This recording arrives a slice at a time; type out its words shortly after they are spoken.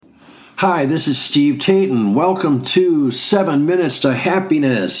Hi, this is Steve Tayton. Welcome to 7 Minutes to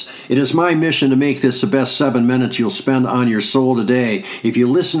Happiness. It is my mission to make this the best 7 minutes you'll spend on your soul today. If you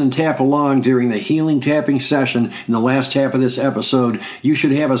listen and tap along during the healing tapping session in the last half of this episode, you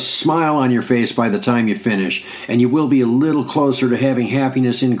should have a smile on your face by the time you finish, and you will be a little closer to having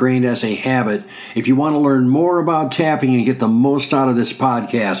happiness ingrained as a habit. If you want to learn more about tapping and get the most out of this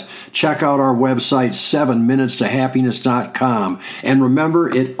podcast, check out our website, 7minutes-to-happiness.com. And remember,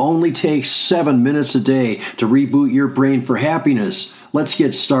 it only takes 7 minutes a day to reboot your brain for happiness. Let's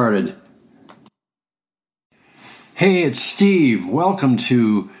get started. Hey, it's Steve. Welcome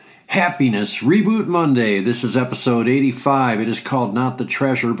to Happiness Reboot Monday. This is episode 85. It is called Not the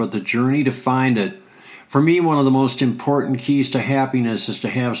Treasure, but the Journey to Find It. For me, one of the most important keys to happiness is to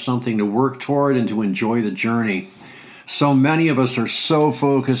have something to work toward and to enjoy the journey. So many of us are so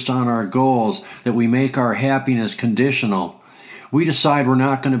focused on our goals that we make our happiness conditional. We decide we're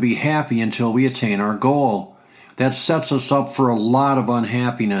not going to be happy until we attain our goal. That sets us up for a lot of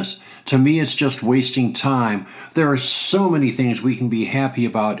unhappiness. To me, it's just wasting time. There are so many things we can be happy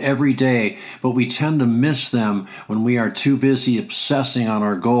about every day, but we tend to miss them when we are too busy obsessing on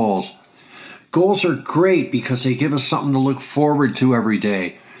our goals. Goals are great because they give us something to look forward to every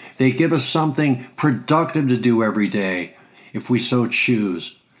day. They give us something productive to do every day, if we so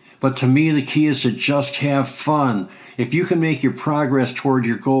choose. But to me, the key is to just have fun. If you can make your progress toward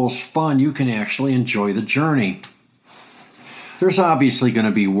your goals fun, you can actually enjoy the journey. There's obviously going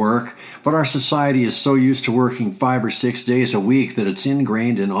to be work, but our society is so used to working 5 or 6 days a week that it's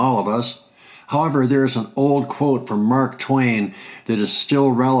ingrained in all of us. However, there's an old quote from Mark Twain that is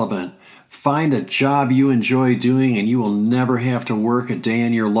still relevant. Find a job you enjoy doing and you will never have to work a day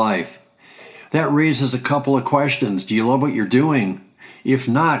in your life. That raises a couple of questions. Do you love what you're doing? If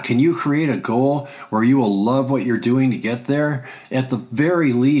not, can you create a goal where you will love what you're doing to get there? At the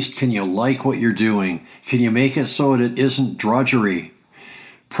very least, can you like what you're doing? Can you make it so that it isn't drudgery?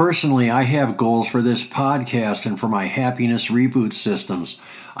 Personally, I have goals for this podcast and for my happiness reboot systems.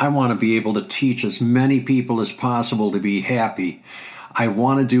 I want to be able to teach as many people as possible to be happy. I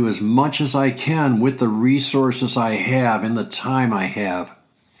want to do as much as I can with the resources I have and the time I have.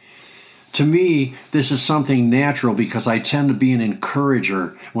 To me, this is something natural because I tend to be an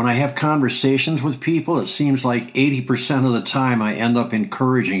encourager. When I have conversations with people, it seems like 80% of the time I end up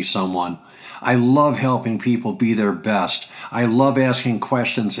encouraging someone. I love helping people be their best. I love asking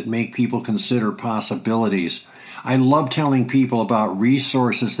questions that make people consider possibilities. I love telling people about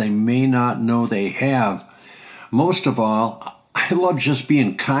resources they may not know they have. Most of all, I love just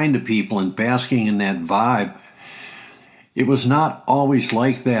being kind to people and basking in that vibe. It was not always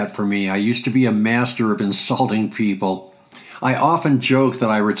like that for me. I used to be a master of insulting people. I often joke that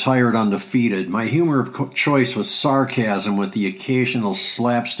I retired undefeated. My humor of choice was sarcasm with the occasional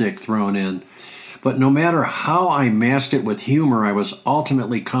slapstick thrown in. But no matter how I masked it with humor, I was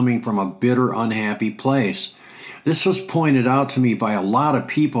ultimately coming from a bitter, unhappy place. This was pointed out to me by a lot of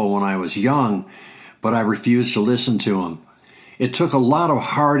people when I was young, but I refused to listen to them. It took a lot of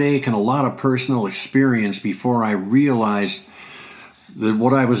heartache and a lot of personal experience before I realized that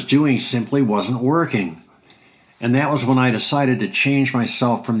what I was doing simply wasn't working. And that was when I decided to change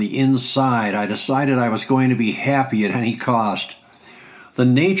myself from the inside. I decided I was going to be happy at any cost. The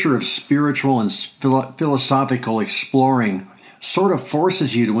nature of spiritual and philosophical exploring sort of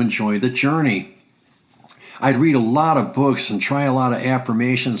forces you to enjoy the journey. I'd read a lot of books and try a lot of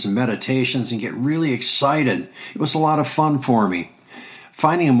affirmations and meditations and get really excited. It was a lot of fun for me.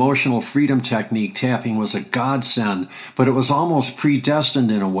 Finding emotional freedom technique tapping was a godsend, but it was almost predestined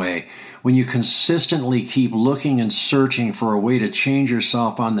in a way. When you consistently keep looking and searching for a way to change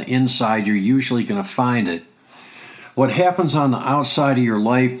yourself on the inside, you're usually going to find it. What happens on the outside of your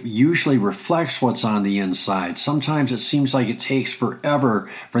life usually reflects what's on the inside. Sometimes it seems like it takes forever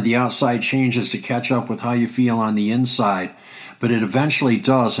for the outside changes to catch up with how you feel on the inside, but it eventually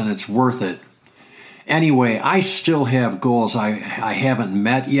does, and it's worth it. Anyway, I still have goals I haven't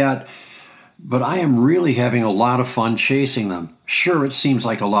met yet, but I am really having a lot of fun chasing them. Sure, it seems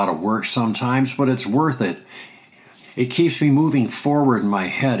like a lot of work sometimes, but it's worth it. It keeps me moving forward in my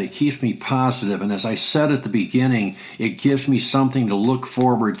head. It keeps me positive. And as I said at the beginning, it gives me something to look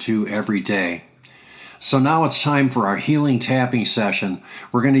forward to every day. So now it's time for our healing tapping session.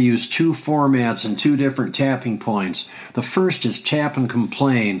 We're going to use 2 formats and 2 different tapping points. The first is tap and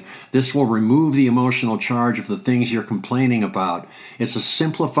complain. This will remove the emotional charge of the things you're complaining about. It's a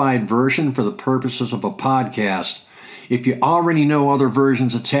simplified version for the purposes of a podcast. If you already know other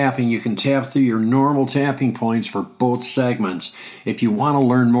versions of tapping, you can tap through your normal tapping points for both segments. If you want to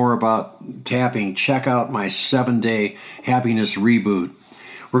learn more about tapping, check out my 7-day happiness reboot.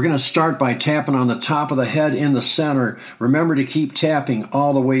 We're going to start by tapping on the top of the head in the center. Remember to keep tapping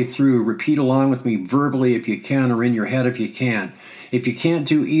all the way through. Repeat along with me verbally if you can, or in your head if you can. If you can't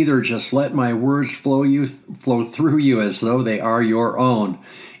do either, just let my words flow through you as though they are your own.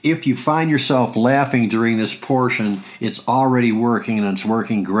 If you find yourself laughing during this portion, it's already working, and it's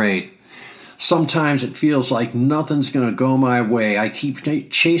working great. Sometimes it feels like nothing's going to go my way. I keep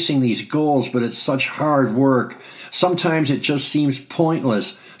chasing these goals, but it's such hard work. Sometimes it just seems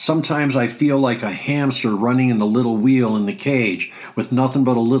pointless. Sometimes I feel like a hamster running in the little wheel in the cage with nothing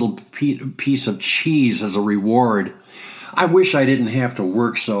but a little piece of cheese as a reward. I wish I didn't have to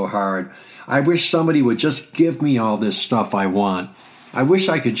work so hard. I wish somebody would just give me all this stuff I want. I wish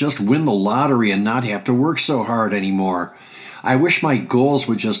I could just win the lottery and not have to work so hard anymore. I wish my goals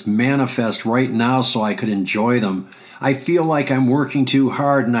would just manifest right now so I could enjoy them. I feel like I'm working too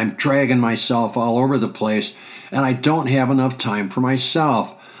hard and I'm dragging myself all over the place, and I don't have enough time for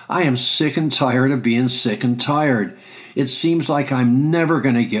myself. I am sick and tired of being sick and tired. It seems like I'm never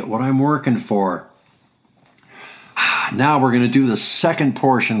going to get what I'm working for. Now we're going to do the second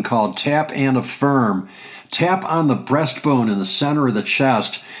portion called Tap and Affirm. Tap on the breastbone in the center of the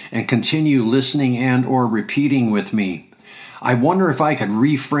chest and continue listening and or repeating with me. I wonder if I could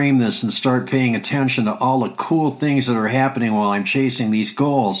reframe this and start paying attention to all the cool things that are happening while I'm chasing these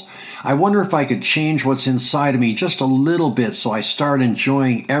goals. I wonder if I could change what's inside of me just a little bit so I start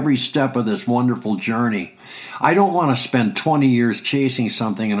enjoying every step of this wonderful journey. I don't want to spend 20 years chasing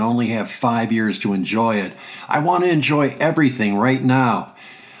something and only have 5 years to enjoy it. I want to enjoy everything right now.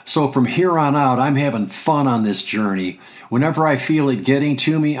 So from here on out, I'm having fun on this journey. Whenever I feel it getting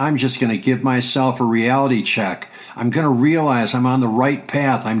to me, I'm just going to give myself a reality check. I'm going to realize I'm on the right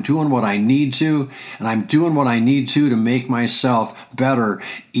path. I'm doing what I need to, and I'm doing what I need to make myself better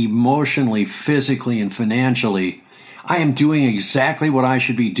emotionally, physically, and financially. I am doing exactly what I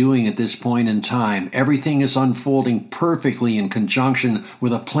should be doing at this point in time. Everything is unfolding perfectly in conjunction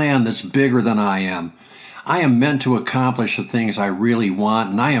with a plan that's bigger than I am. I am meant to accomplish the things I really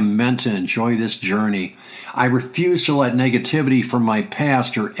want, and I am meant to enjoy this journey. I refuse to let negativity from my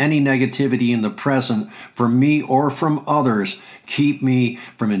past or any negativity in the present, from me or from others, keep me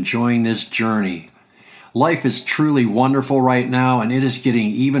from enjoying this journey. Life is truly wonderful right now, and it is getting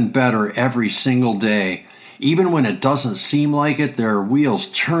even better every single day. Even when it doesn't seem like it, there are wheels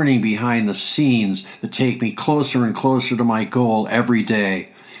turning behind the scenes that take me closer and closer to my goal every day.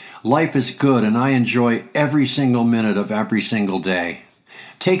 Life is good, and I enjoy every single minute of every single day.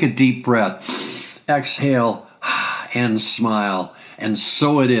 Take a deep breath, exhale, and smile. And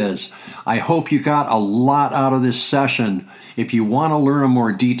so it is. I hope you got a lot out of this session. If you want to learn a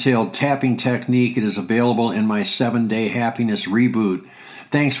more detailed tapping technique, it is available in my 7-Day Happiness Reboot.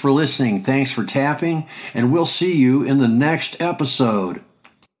 Thanks for listening. Thanks for tapping, and we'll see you in the next episode.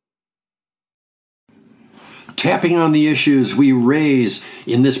 Tapping on the issues we raise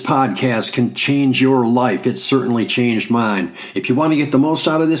in this podcast can change your life. It certainly changed mine. If you want to get the most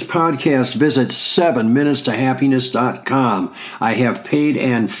out of this podcast, visit 7minutstohappiness.com. I have paid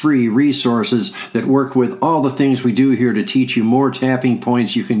and free resources that work with all the things we do here to teach you more tapping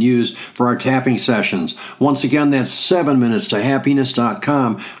points you can use for our tapping sessions. Once again, that's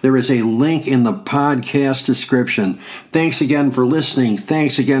 7minutstohappiness.com. There is a link in the podcast description. Thanks again for listening.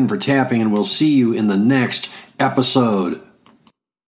 Thanks again for tapping, and we'll see you in the next episode.